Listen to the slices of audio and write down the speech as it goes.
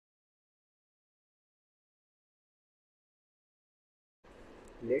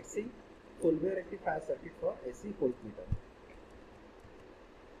Let's see full wave rectifier circuit for AC voltmeter.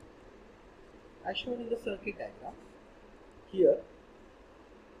 As shown in the circuit diagram, here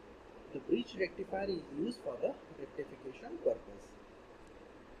the bridge rectifier is used for the rectification purpose.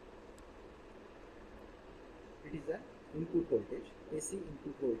 It is an input voltage, AC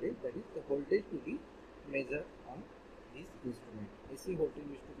input voltage, that is the voltage to be measured on this instrument. AC voltage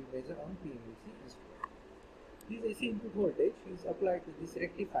is to be measured on PMMC instrument. This AC input voltage is applied to this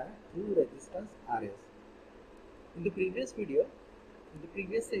rectifier through resistance Rs. In the previous video, in the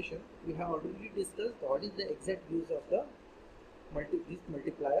previous session, we have already discussed what is the exact use of the this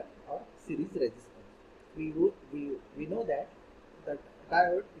multiplier or series resistance. We know that the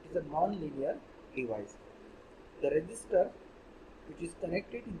diode, it is a non-linear device. The resistor which is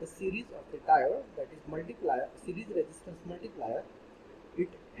connected in the series of the diode, that is multiplier, series resistance multiplier, it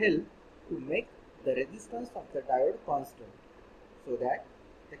helps to make the resistance of the diode constant, so that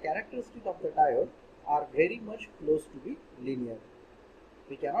the characteristics of the diode are very much close to be linear.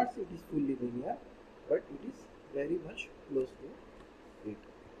 We cannot say it is fully linear, but it is very much close to it.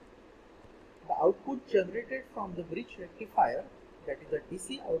 The output generated from the bridge rectifier, that is the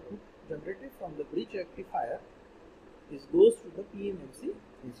DC output generated from the bridge rectifier, goes to the PMMC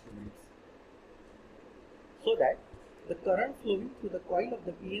instruments, so that the current flowing through the coil of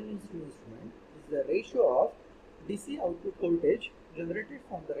the PMMC instrument is the ratio of DC output voltage generated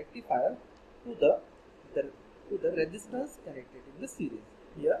from the rectifier to the resistance connected in the series.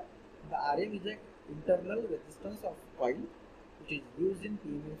 Here the Rm is the internal resistance of coil which is used in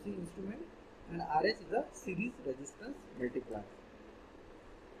PMMC instrument, and Rs is a series resistance multiplier.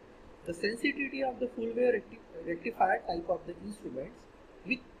 The sensitivity of the full wave rectifier type of the instruments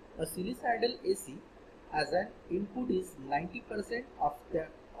with a sinusoidal AC as an input is 90% of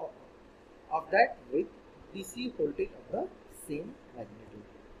that with DC voltage of the same magnitude.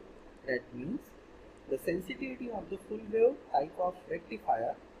 That means the sensitivity of the full wave type of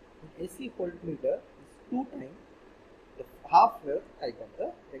rectifier in AC voltmeter is 2 times the half wave type of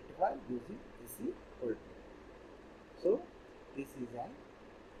the rectifier using AC voltmeter. So this is an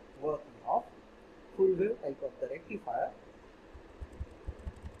working of full wave type of the rectifier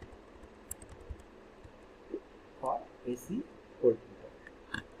for AC voltmeter.